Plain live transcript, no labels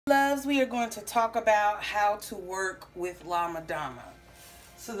loves, we are going to talk about how to work with La Madama.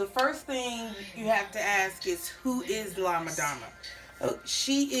 So the first thing you have to ask is, who is La Madama?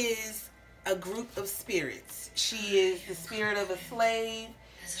 She is a group of spirits. She is the spirit of a slave.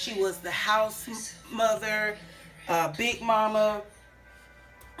 She was the house mother, big mama.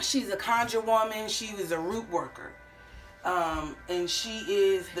 She's a conjure woman. She was a root worker. And she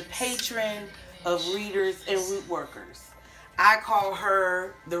is the patron of readers and root workers. I call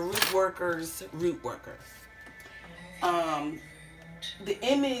her the root worker's root worker. The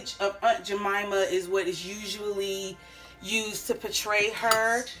image of Aunt Jemima is what is usually used to portray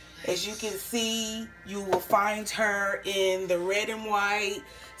her. As you can see, you will find her in the red and white.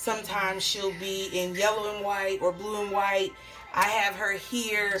 Sometimes she'll be in yellow and white or blue and white. I have her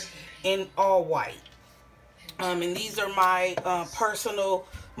here in all white. And these are my personal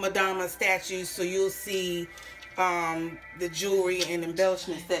Madama statues, so you'll see the jewelry and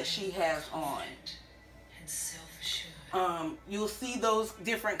embellishments that she has on. You'll see those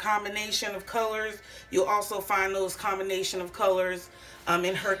different combination of colors. You'll also find those combination of colors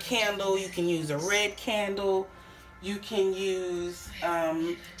in her candle. You can use a red candle. You can use,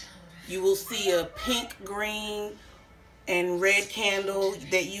 you will see a pink, green, and red candle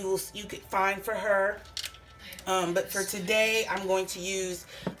that you could find for her. But for today, I'm going to use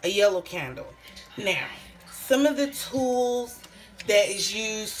a yellow candle. Now, some of the tools that is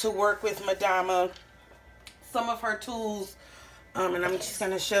used to work with Madama, some of her tools, and I'm just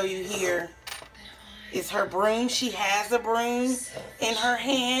going to show you here, is her broom. She has a broom in her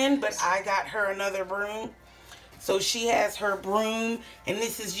hand, but I got her another broom. So she has her broom, and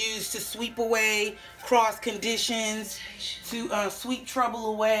this is used to sweep away cross conditions, to sweep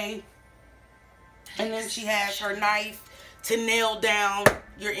trouble away. And then she has her knife to nail down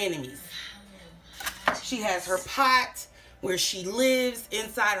your enemies. She has her pot where she lives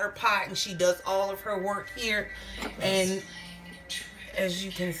inside her pot, and she does all of her work here. And as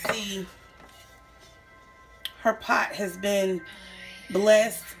you can see, her pot has been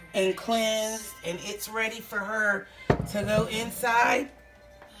blessed and cleansed, and it's ready for her to go inside.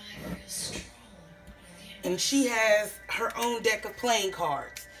 And she has her own deck of playing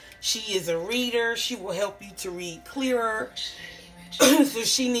cards. She is a reader. She will help you to read clearer. So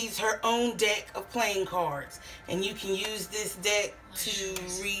she needs her own deck of playing cards. And you can use this deck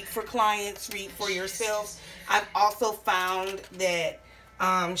to read for clients, read for yourself. I've also found that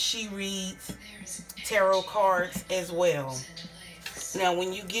she reads tarot cards as well. Now,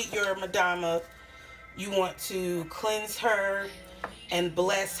 when you get your Madama, you want to cleanse her and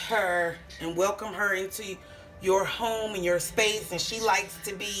bless her and welcome her into your home and your space. And she likes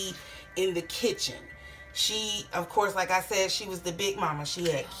to be in the kitchen. She, of course, like I said, she was the big mama. She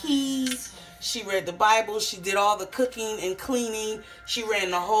had keys. She read the Bible. She did all the cooking and cleaning. She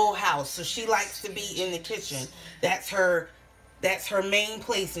ran the whole house. So she likes to be in the kitchen. That's her main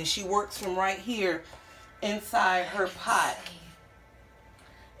place. And she works from right here inside her pot.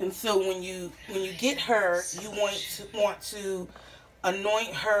 And so when you get her, you want to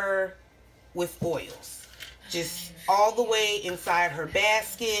anoint her with oils. Just all the way inside her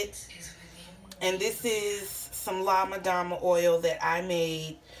basket. And this is some La Madama oil that I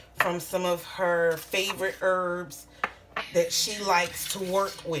made from some of her favorite herbs that she likes to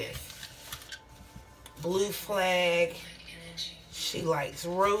work with. Blue flag. She likes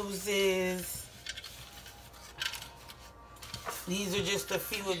roses. These are just a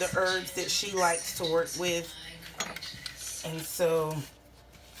few of the herbs that she likes to work with. And so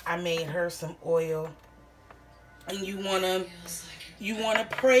I made her some oil. And you wanna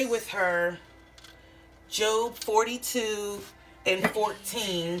pray with her Job 42 and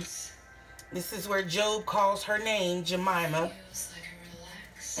 14. This is where Job calls her name Jemima.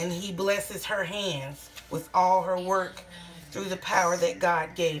 And he blesses her hands with all her work through the power that God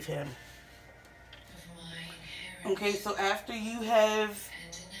gave him. Okay, so after you have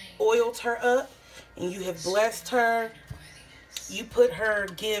oiled her up and you have blessed her, you put her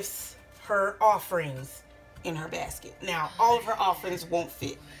gifts, her offerings in her basket. Now, all of her offerings won't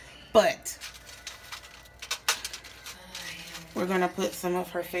fit, but we're going to put some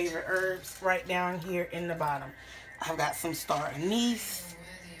of her favorite herbs right down here in the bottom. I've got some star anise,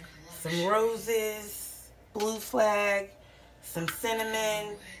 some roses, blue flag, some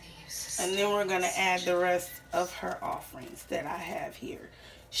cinnamon, and then we're going to add the rest of her offerings that I have here.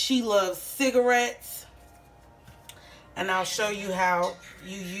 She loves cigarettes, and I'll show you how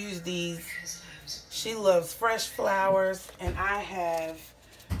you use these. She loves fresh flowers, and I have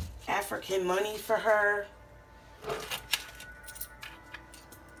African money for her.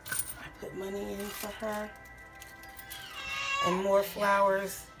 I put money in for her. And more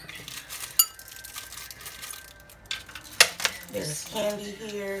flowers. There's candy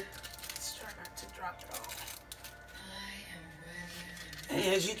here. Let's try not to drop it all.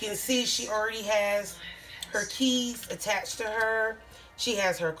 And as you can see, she already has her keys attached to her. She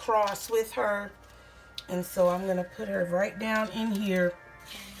has her cross with her. And so I'm going to put her right down in here.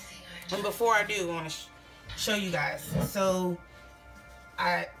 And before I do, I want to show you guys. So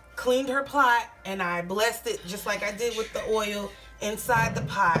I cleaned her pot and I blessed it just like I did with the oil inside the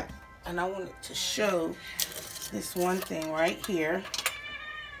pot. And I wanted to show this one thing right here.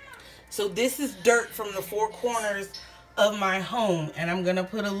 So this is dirt from the four corners of my home, and I'm gonna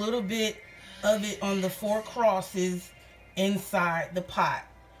put a little bit of it on the four crosses inside the pot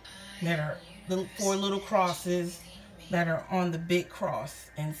that are the four little crosses that are on the big cross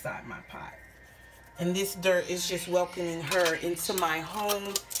inside my pot. And this dirt is just welcoming her into my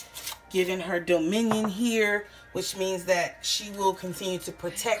home, giving her dominion here, which means that she will continue to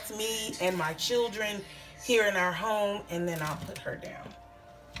protect me and my children here in our home. And then I'll put her down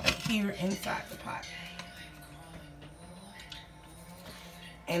right here inside the pot.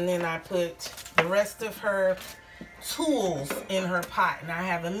 And then I put the rest of her tools in her pot. And I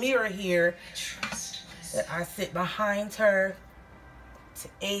have a mirror here that I sit behind her to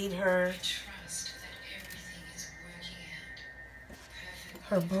aid her.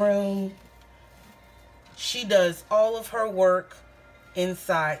 Her broom. She does all of her work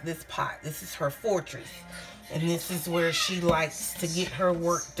inside this pot. This is her fortress. And this is where she likes to get her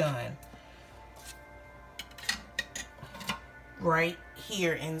work done. Right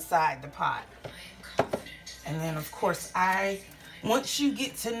here inside the pot. And then of course once you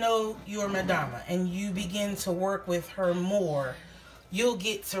get to know your Madama and you begin to work with her more, you'll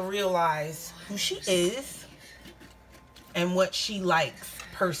get to realize who she is and what she likes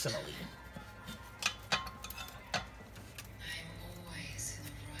personally.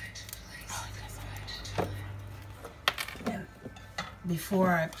 And before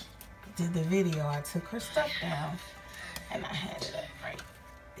I did the video, I took her stuff down and I had it up right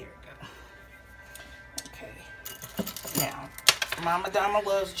there. We go. Okay. Now, my Madama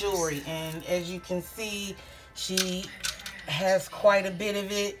loves jewelry, and as you can see, she has quite a bit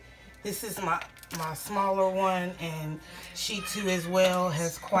of it. This is my smaller one, and she too as well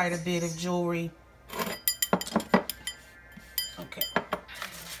has quite a bit of jewelry. Okay.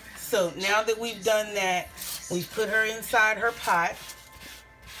 So now that we've done that, we've put her inside her pot.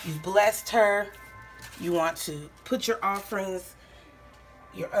 You've blessed her. You want to put your offerings,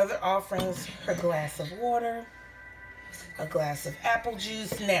 your other offerings, her glass of water, a glass of apple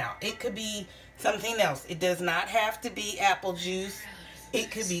juice. Now, it could be something else. It does not have to be apple juice. It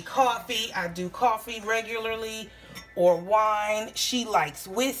could be coffee. I do coffee regularly, or wine. She likes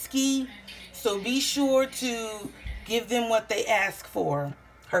whiskey. So be sure to give them what they ask for.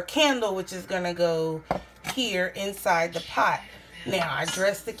 Her candle, which is going to go here inside the pot. Now, I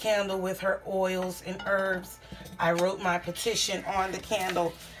dressed the candle with her oils and herbs. I wrote my petition on the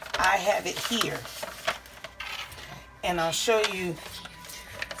candle. I have it here. And I'll show you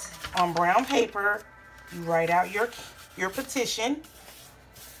on brown paper. You write out your petition.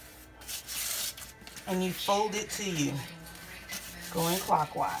 And you fold it to you, going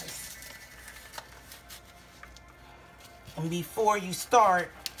clockwise. And before you start,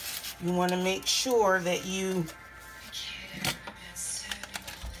 you want to make sure that you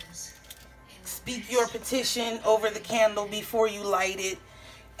speak your petition over the candle before you light it.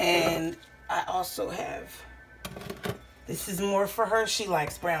 And I also have, this is more for her. She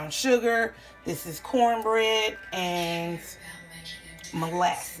likes brown sugar. This is cornbread and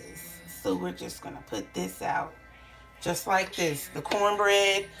molasses. So we're just going to put this out just like this. The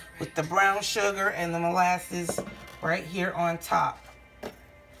cornbread with the brown sugar and the molasses right here on top.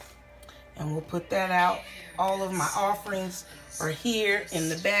 And we'll put that out. All of my offerings are here in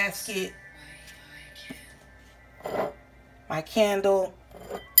the basket. My candle.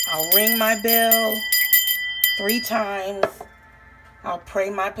 I'll ring my bell 3 times. I'll pray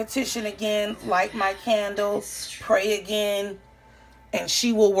my petition again, light my candle, pray again, and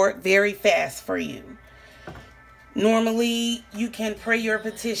she will work very fast for you. Normally, you can pray your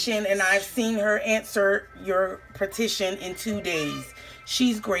petition, and I've seen her answer your petition in 2 days.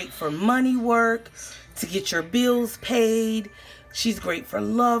 She's great for money work, to get your bills paid. She's great for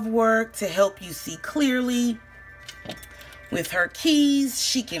love work, to help you see clearly. With her keys,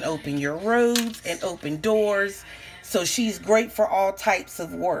 she can open your roads and open doors. So she's great for all types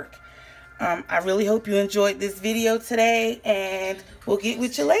of work. I really hope you enjoyed this video today, and we'll get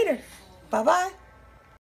with you later. Bye-bye.